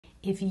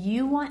If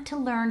you want to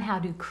learn how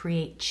to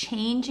create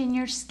change in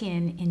your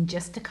skin in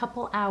just a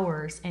couple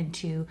hours and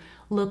to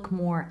look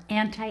more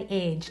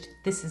anti-aged,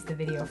 this is the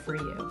video for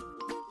you.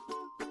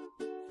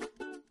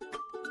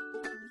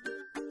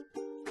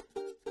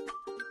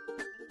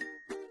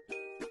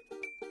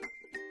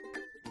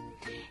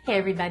 Hey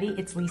everybody,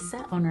 it's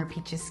Lisa, owner of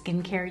Peaches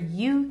Skincare.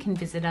 You can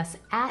visit us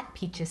at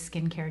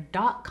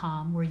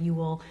peachesskincare.com where you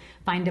will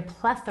find a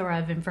plethora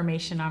of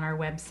information on our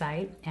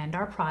website and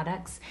our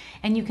products.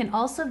 And you can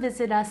also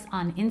visit us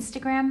on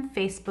Instagram,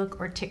 Facebook,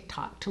 or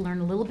TikTok to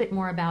learn a little bit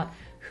more about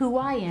who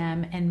I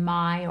am and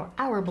my or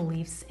our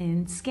beliefs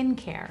in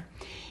skincare.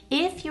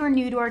 If you're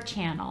new to our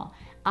channel,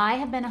 I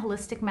have been a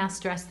holistic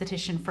master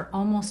esthetician for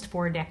almost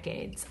 4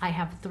 decades. I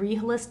have 3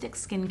 holistic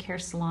skincare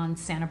salons: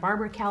 Santa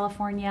Barbara,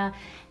 California,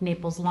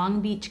 Naples,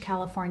 Long Beach,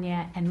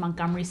 California, and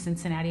Montgomery,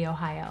 Cincinnati,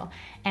 Ohio.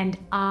 And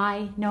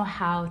I know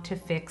how to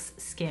fix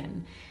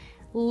skin.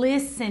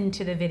 Listen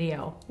to the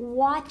video,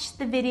 watch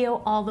the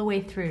video all the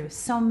way through.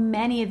 So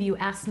many of you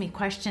ask me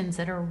questions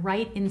that are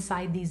right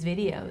inside these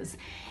videos.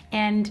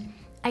 And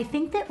I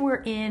think that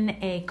we're in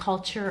a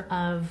culture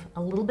of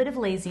a little bit of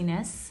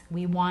laziness.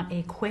 We want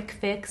a quick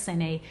fix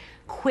and a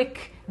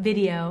quick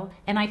video,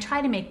 and I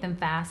try to make them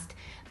fast.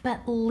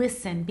 But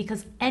listen,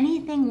 because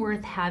anything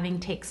worth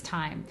having takes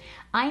time.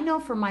 I know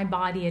for my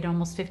body at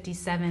almost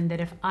 57 that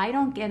if I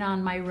don't get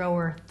on my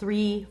rower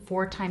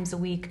 3-4 times a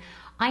week,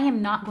 I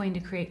am not going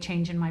to create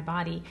change in my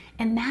body.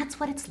 And that's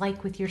what it's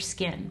like with your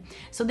skin.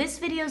 So this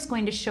video is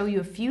going to show you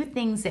a few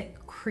things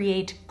that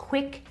create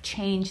quick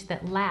change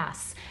that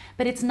lasts.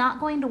 But it's not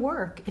going to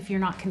work if you're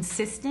not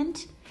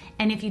consistent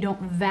and if you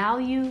don't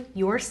value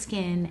your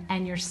skin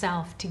and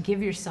yourself to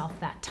give yourself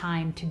that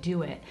time to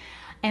do it.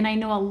 And I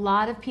know a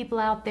lot of people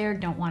out there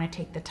don't want to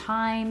take the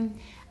time,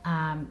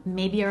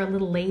 maybe are a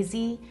little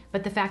lazy,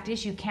 but the fact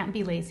is you can't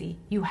be lazy.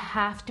 You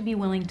have to be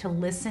willing to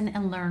listen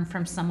and learn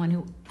from someone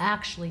who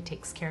actually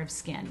takes care of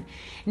skin.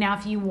 Now,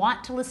 if you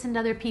want to listen to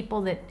other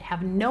people that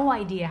have no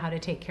idea how to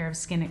take care of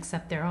skin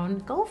except their own,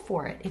 go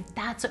for it, if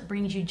that's what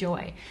brings you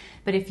joy.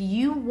 But if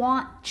you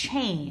want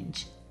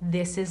change,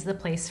 this is the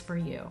place for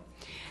you.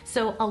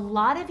 So a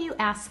lot of you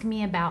ask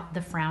me about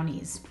the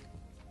frownies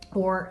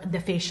or the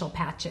facial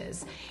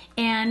patches.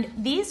 And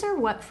these are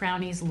what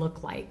frownies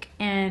look like.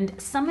 And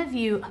some of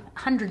you,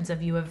 hundreds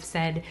of you have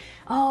said,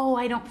 oh,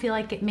 I don't feel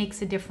like it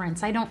makes a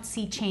difference. I don't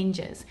see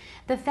changes.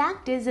 The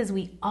fact is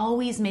we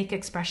always make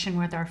expression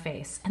with our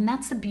face. And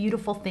that's the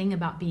beautiful thing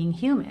about being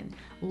human.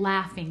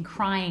 Laughing,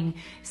 crying,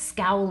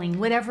 scowling,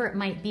 whatever it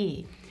might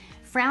be.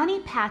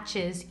 Frowny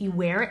patches you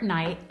wear at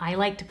night. I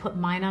like to put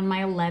mine on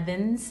my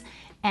 11s.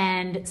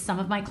 And some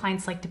of my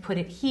clients like to put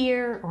it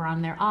here or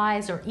on their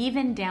eyes or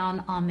even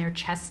down on their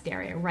chest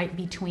area, right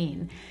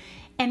between.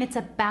 And it's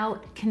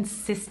about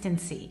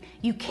consistency.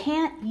 You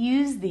can't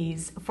use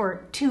these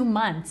for 2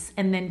 months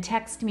and then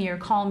text me or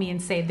call me and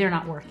say they're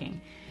not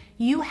working.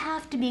 You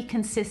have to be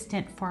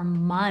consistent for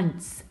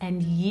months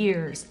and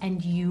years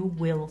and you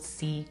will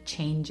see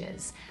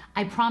changes.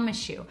 I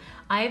promise you.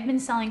 I have been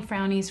selling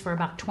frownies for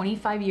about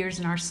 25 years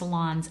in our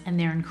salons and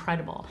they're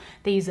incredible.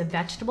 They use a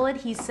vegetable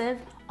adhesive.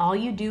 All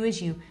you do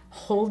is you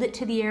hold it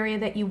to the area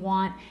that you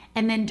want,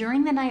 and then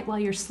during the night while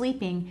you're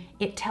sleeping,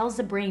 it tells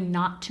the brain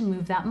not to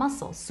move that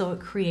muscle, so it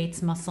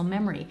creates muscle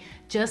memory,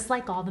 just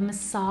like all the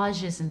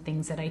massages and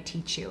things that I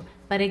teach you.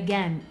 But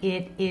again,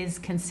 it is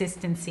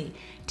consistency.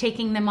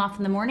 Taking them off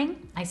in the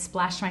morning, I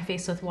splash my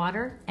face with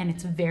water, and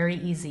it's very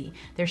easy.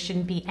 There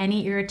shouldn't be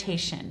any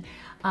irritation.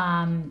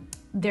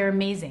 They're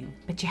amazing,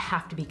 but you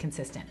have to be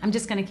consistent. I'm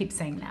just gonna keep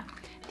saying that.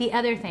 The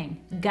other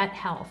thing, gut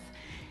health.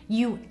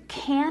 You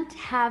can't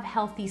have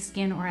healthy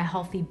skin or a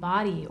healthy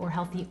body or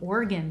healthy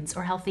organs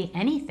or healthy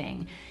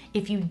anything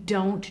if you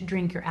don't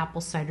drink your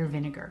apple cider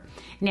vinegar.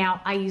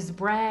 Now, I use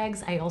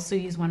Bragg's. I also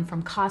use one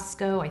from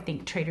Costco. I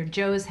think Trader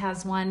Joe's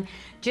has one.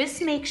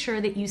 Just make sure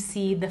that you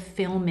see the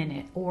film in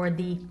it or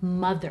the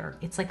mother.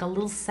 It's like a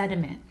little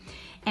sediment.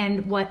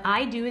 And what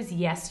I do is,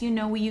 yes, you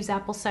know we use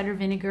apple cider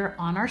vinegar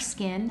on our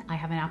skin. I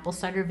have an apple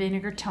cider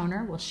vinegar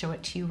toner. We'll show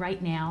it to you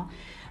right now.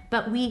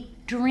 But we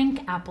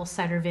drink apple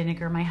cider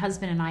vinegar, my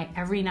husband and I,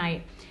 every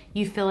night.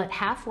 You fill it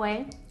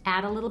halfway,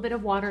 add a little bit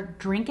of water,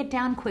 drink it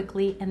down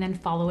quickly, and then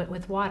follow it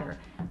with water.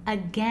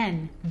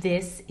 Again,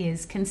 this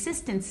is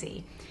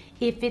consistency.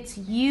 If it's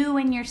you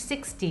and you're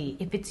 60,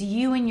 if it's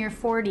you and you're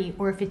 40,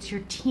 or if it's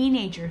your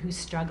teenager who's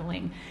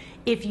struggling,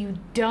 if you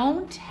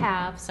don't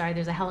have, sorry,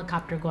 there's a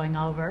helicopter going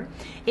over.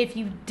 If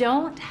you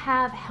don't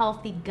have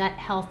healthy gut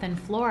health and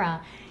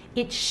flora,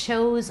 it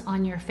shows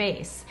on your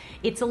face.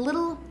 It's a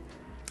little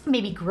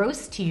maybe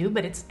gross to you,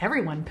 but it's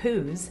everyone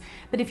poos.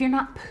 But if you're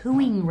not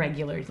pooing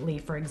regularly,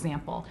 for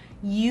example,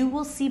 you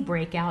will see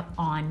breakout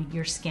on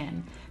your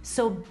skin.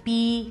 So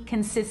be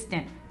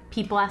consistent.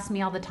 People ask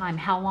me all the time,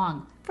 how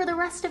long? For the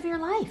rest of your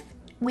life.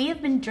 We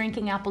have been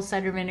drinking apple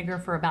cider vinegar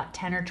for about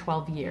 10 or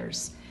 12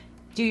 years.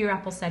 Do your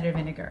apple cider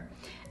vinegar.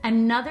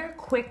 Another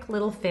quick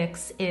little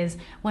fix is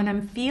when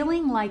I'm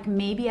feeling like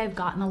maybe I've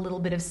gotten a little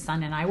bit of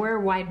sun, and I wear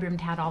a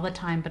wide-brimmed hat all the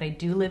time, but I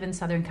do live in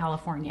Southern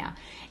California,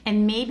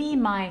 and maybe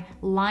my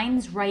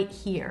line's right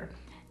here.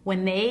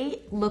 When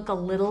they look a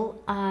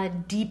little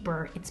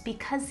deeper, it's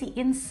because the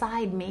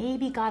inside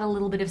maybe got a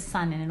little bit of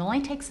sun, and it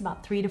only takes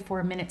about 3 to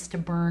 4 minutes to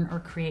burn or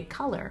create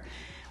color.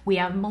 We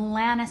have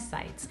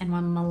melanocytes, and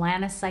when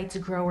melanocytes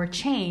grow or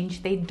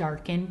change, they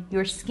darken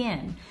your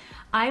skin.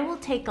 I will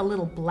take a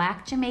little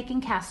black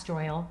Jamaican castor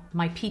oil.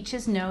 My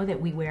peaches know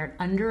that we wear it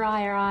under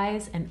our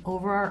eyes and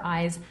over our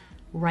eyes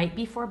right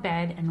before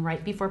bed and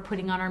right before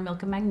putting on our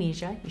milk and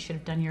magnesia. You should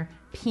have done your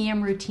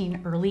PM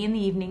routine early in the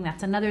evening.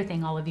 That's another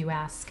thing all of you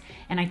ask.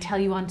 And I tell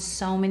you on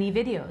so many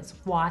videos,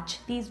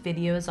 watch these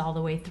videos all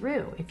the way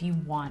through if you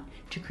want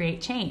to create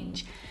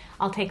change.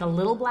 I'll take a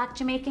little black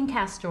Jamaican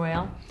castor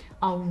oil,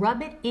 I'll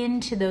rub it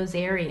into those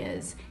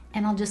areas,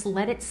 and I'll just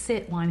let it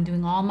sit while I'm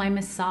doing all my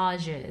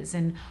massages.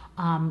 And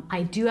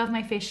I do have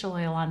my facial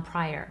oil on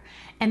prior.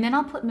 And then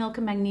I'll put milk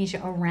and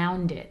magnesia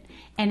around it.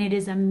 And it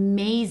is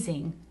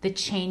amazing the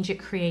change it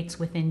creates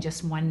within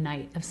just one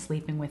night of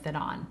sleeping with it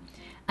on.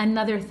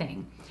 Another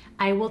thing,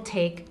 I will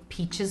take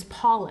Peach's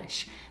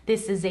Polish.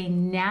 This is a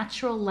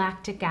natural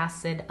lactic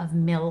acid of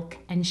milk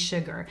and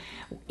sugar.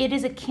 It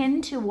is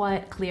akin to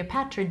what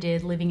Cleopatra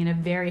did living in a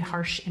very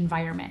harsh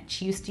environment.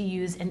 She used to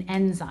use an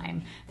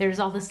enzyme. There's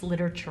all this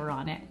literature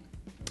on it.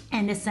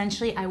 And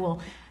essentially I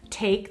will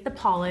take the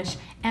polish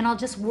and I'll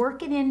just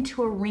work it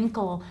into a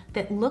wrinkle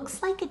that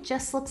looks like it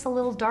just looks a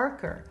little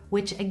darker,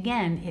 which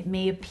again, it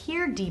may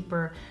appear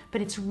deeper,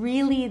 but it's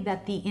really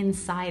that the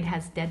inside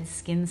has dead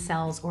skin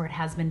cells, or it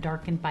has been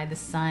darkened by the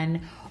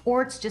sun,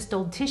 or it's just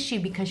old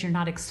tissue because you're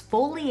not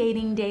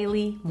exfoliating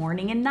daily,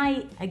 morning and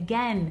night.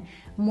 Again,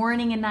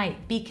 morning and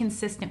night, be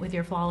consistent with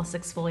your flawless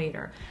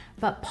exfoliator.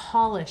 But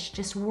polish,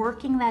 just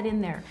working that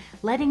in there,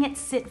 letting it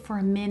sit for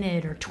a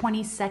minute or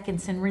 20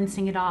 seconds and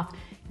rinsing it off,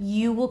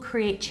 you will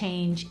create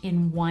change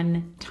in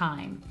one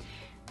time.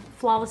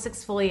 Flawless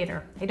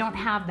exfoliator, I don't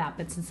have that,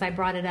 but since I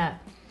brought it up,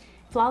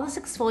 flawless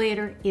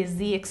exfoliator is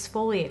the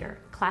exfoliator.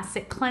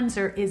 Classic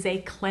cleanser is a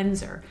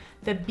cleanser.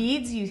 The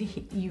beads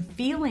you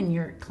feel in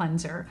your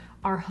cleanser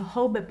are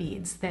jojoba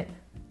beads that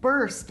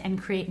burst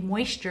and create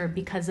moisture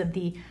because of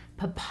the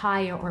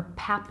papaya or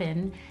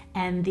papin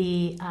and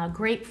the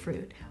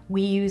grapefruit.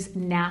 We use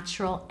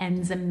natural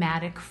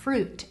enzymatic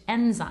fruit,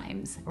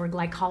 enzymes or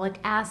glycolic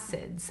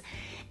acids.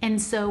 And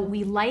so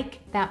we like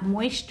that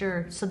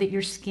moisture so that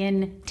your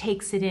skin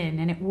takes it in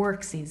and it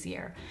works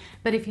easier.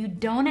 But if you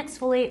don't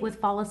exfoliate with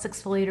flawless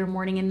exfoliator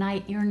morning and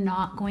night, you're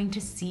not going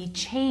to see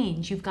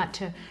change. You've got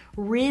to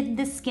rid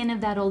the skin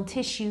of that old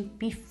tissue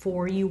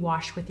before you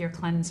wash with your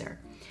cleanser.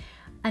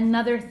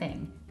 Another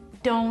thing,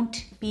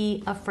 don't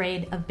be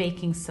afraid of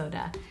baking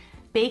soda.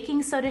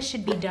 Baking soda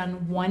should be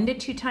done 1 to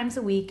 2 times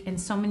a week, and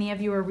so many of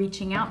you are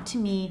reaching out to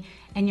me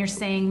and you're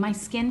saying, my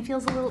skin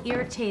feels a little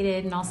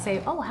irritated, and I'll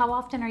say, oh, how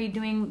often are you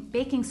doing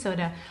baking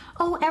soda?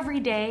 Oh, every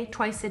day,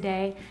 twice a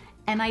day.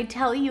 And I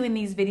tell you in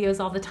these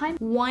videos all the time,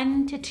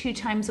 1 to 2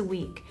 times a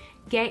week.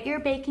 Get your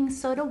baking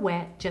soda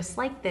wet, just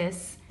like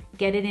this.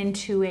 Get it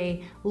into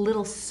a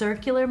little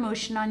circular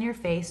motion on your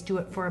face. Do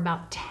it for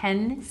about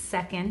 10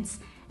 seconds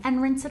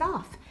and rinse it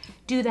off.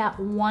 Do that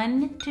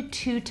 1 to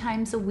 2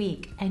 times a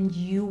week and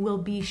you will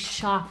be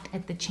shocked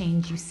at the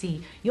change you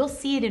see. You'll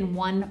see it in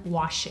one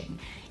washing.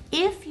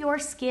 If your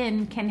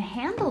skin can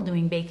handle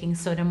doing baking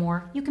soda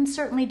more, you can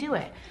certainly do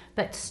it,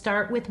 but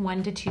start with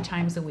 1 to 2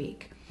 times a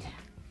week.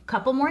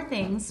 Couple more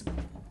things.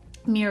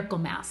 Miracle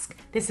Mask.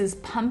 This is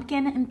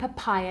pumpkin and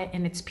papaya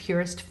in its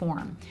purest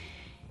form.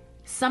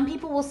 Some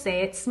people will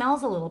say it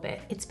smells a little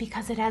bit. It's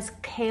because it has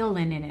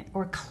kaolin in it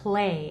or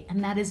clay,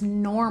 and that is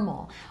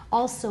normal.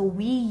 Also,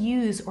 we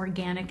use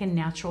organic and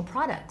natural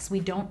products.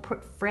 We don't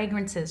put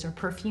fragrances or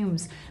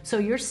perfumes. So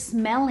you're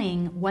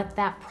smelling what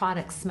that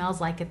product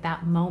smells like at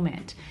that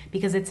moment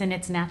because it's in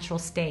its natural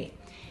state.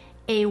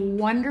 A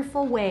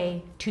wonderful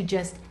way to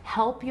just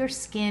help your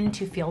skin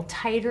to feel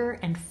tighter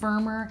and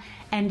firmer,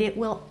 and it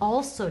will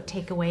also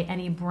take away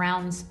any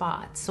brown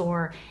spots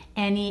or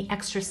any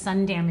extra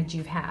sun damage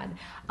you've had.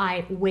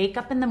 I wake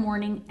up in the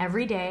morning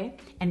every day,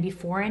 and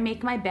before I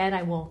make my bed,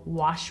 I will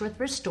wash with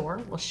Restore.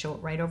 We'll show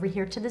it right over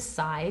here to the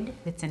side.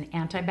 It's an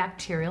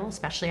antibacterial,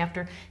 especially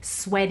after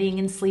sweating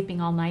and sleeping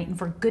all night, and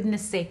for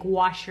goodness sake,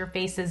 wash your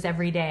faces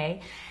every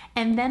day.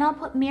 And then I'll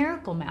put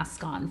Miracle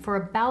Mask on for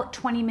about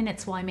 20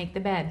 minutes while I make the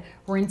bed.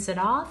 Rinse it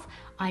off.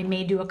 I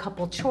may do a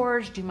couple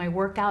chores, do my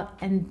workout,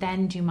 and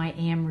then do my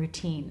AM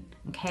routine,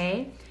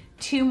 okay?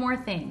 2 more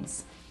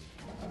things.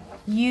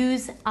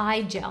 Use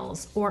eye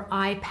gels or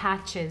eye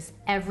patches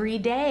every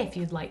day if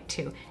you'd like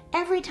to.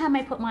 Every time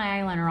I put my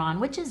eyeliner on,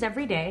 which is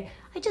every day,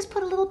 I just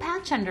put a little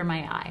patch under my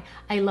eye.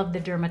 I love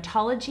the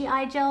Dermatology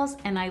eye gels,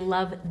 and I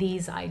love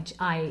these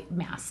eye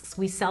masks.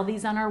 We sell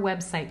these on our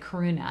website,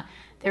 Karuna.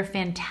 They're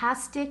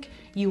fantastic.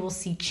 You will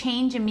see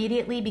change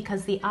immediately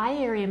because the eye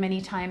area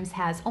many times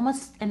has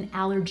almost an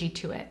allergy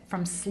to it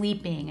from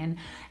sleeping and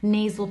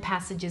nasal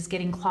passages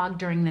getting clogged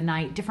during the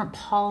night, different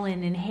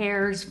pollen and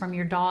hairs from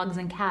your dogs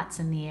and cats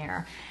in the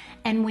air.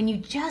 And when you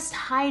just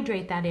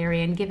hydrate that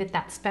area and give it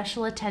that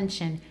special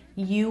attention,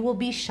 you will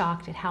be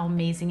shocked at how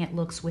amazing it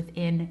looks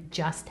within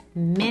just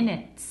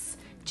minutes.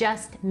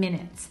 Just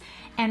minutes.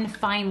 And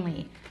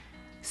finally,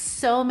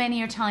 So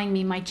many are telling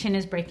me my chin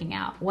is breaking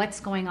out. What's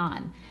going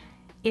on?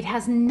 It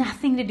has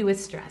nothing to do with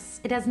stress.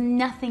 It has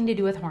nothing to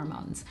do with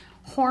hormones.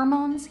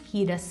 Hormones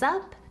heat us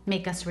up,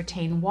 make us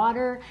retain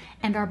water,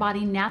 and our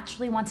body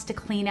naturally wants to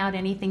clean out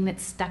anything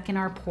that's stuck in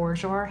our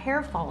pores or our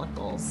hair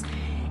follicles.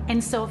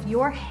 And so if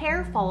your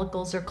hair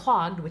follicles are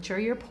clogged, which are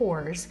your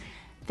pores,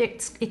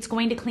 it's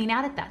going to clean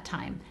out at that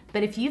time.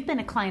 But if you've been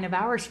a client of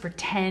ours for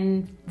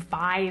 10,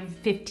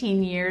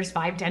 15 years,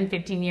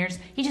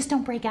 you just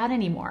don't break out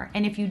anymore.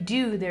 And if you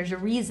do, there's a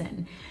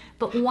reason.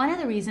 But one of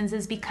the reasons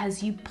is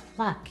because you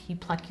pluck. You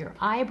pluck your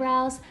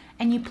eyebrows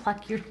and you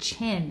pluck your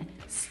chin.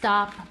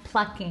 Stop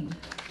plucking.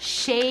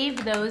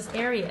 Shave those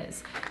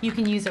areas. You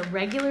can use a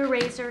regular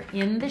razor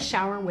in the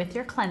shower with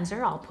your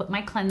cleanser. I'll put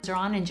my cleanser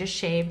on and just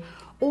shave.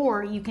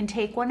 Or you can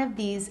take one of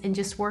these and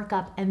just work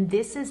up. And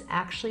this is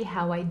actually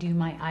how I do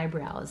my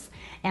eyebrows.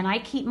 And I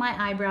keep my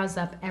eyebrows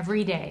up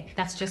every day.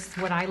 That's just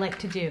what I like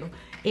to do.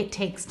 It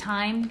takes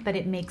time, but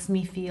it makes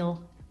me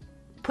feel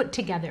put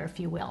together, if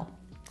you will.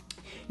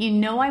 You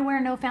know I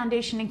wear no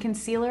foundation and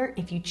concealer.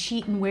 If you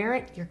cheat and wear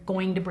it, you're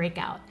going to break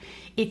out.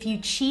 If you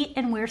cheat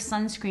and wear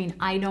sunscreen,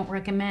 I don't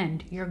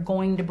recommend. You're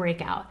going to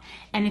break out.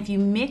 And if you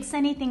mix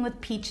anything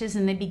with peaches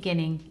in the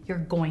beginning, you're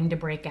going to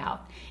break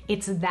out.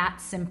 It's that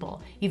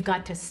simple. You've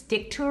got to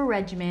stick to a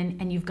regimen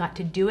and you've got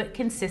to do it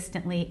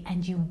consistently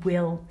and you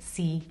will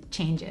see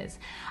changes.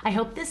 I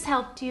hope this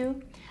helped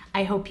you.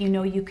 I hope you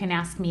know you can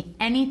ask me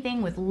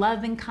anything with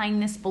love and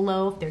kindness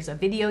below if there's a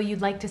video you'd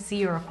like to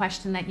see or a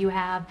question that you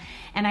have.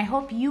 And I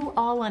hope you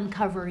all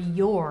uncover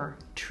your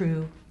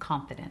true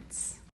confidence.